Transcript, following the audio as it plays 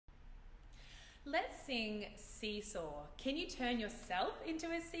Let's sing Seesaw. Can you turn yourself into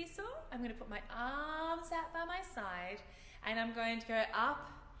a seesaw? I'm going to put my arms out by my side and I'm going to go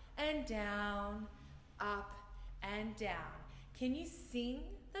up and down, up and down. Can you sing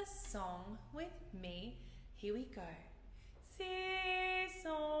the song with me? Here we go. Seesaw,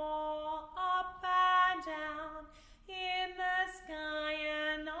 up and down, in the sky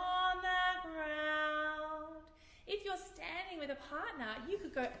and on the ground. If you're standing with a partner, you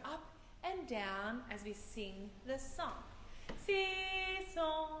could go up and down as we sing the song.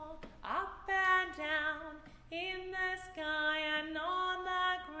 Seesaw, up and down, in the sky and on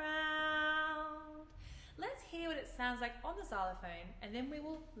the ground. Let's hear what it sounds like on the xylophone and then we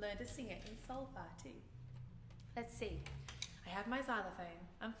will learn to sing it in solfa too. Let's see. I have my xylophone.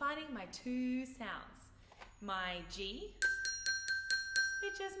 I'm finding my two sounds. My G,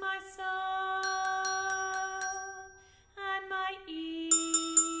 which is my sol, and my E,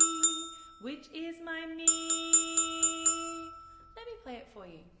 which is my mi. Let me play it for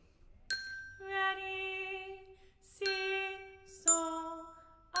you. Ready, seesaw,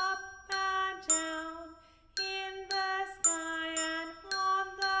 up and down, in the sky and on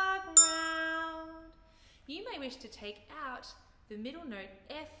the ground. You may wish to take out the middle note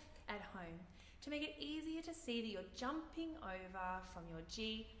F at home to make it easier to see that you're jumping over from your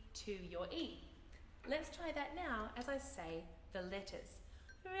G to your E. Let's try that now as I say the letters.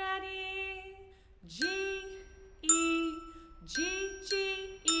 Ready? G, E, G,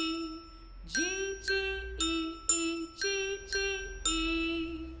 G, E, G, G, E, E, G, G,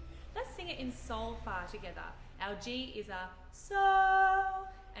 E. Let's sing it in solfa together. Our G is a sol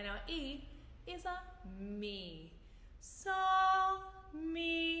and our E is a mi. Sol,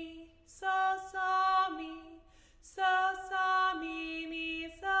 mi, sol, sol, mi, sol, sol, mi, mi,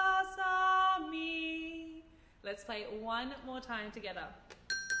 sol, sol, mi. Let's play it one more time together.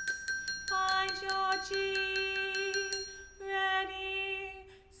 Find your G, ready,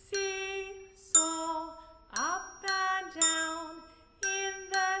 seesaw, up and down, in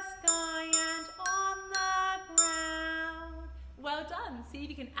the sky and on the ground. Well done. See if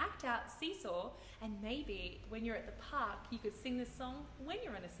you can act out seesaw, and maybe when you're at the park, you could sing this song when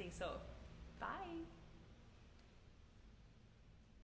you're on a seesaw. Bye.